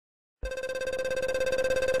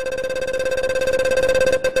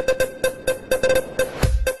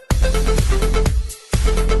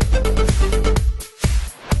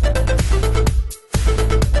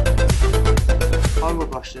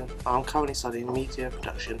currently studying media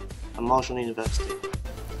production at Marjon University.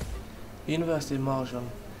 The University of Marjon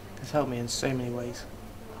has helped me in so many ways.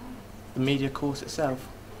 The media course itself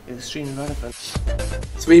is extremely relevant.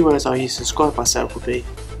 3 words I use to describe myself would be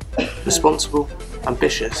responsible,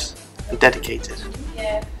 ambitious and dedicated.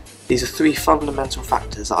 These are 3 fundamental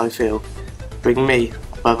factors that I feel bring me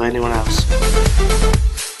above anyone else.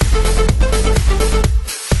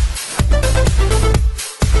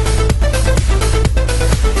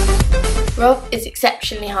 Rob is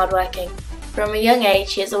exceptionally hardworking. From a young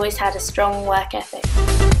age, he has always had a strong work ethic.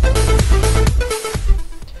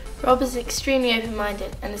 Rob is extremely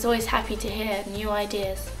open-minded and is always happy to hear new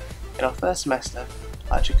ideas. In our first semester,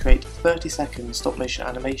 I had to create a 30-second stop-motion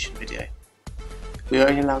animation video. We were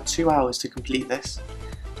only allowed 2 hours to complete this,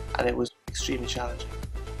 and it was extremely challenging.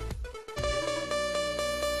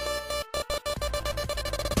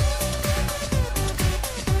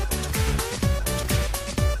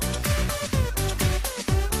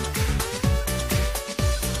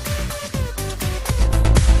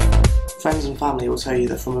 Friends and family will tell you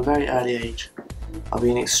that from a very early age, I've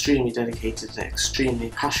been extremely dedicated and extremely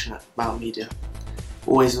passionate about media.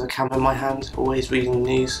 Always with a camera in my hand, always reading the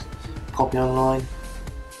news, popping online,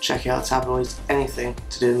 checking out tabloids, anything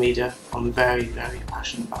to do with media, I'm very, very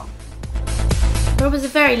passionate about. Rob is a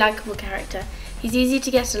very likeable character. He's easy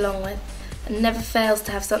to get along with and never fails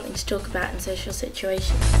to have something to talk about in social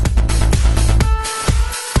situations.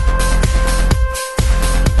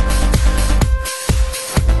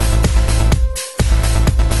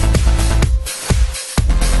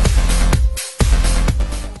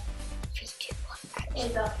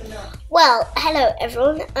 Well, hello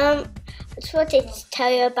everyone. I just wanted to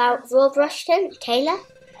tell you about Rob Rushton Taylor.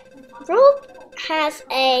 Rob has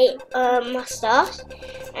a moustache,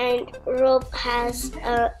 and Rob has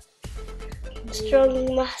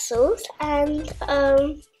strong muscles, and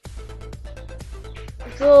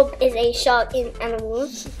Rob is a shark in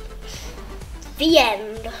animals. The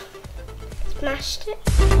end. Smashed it.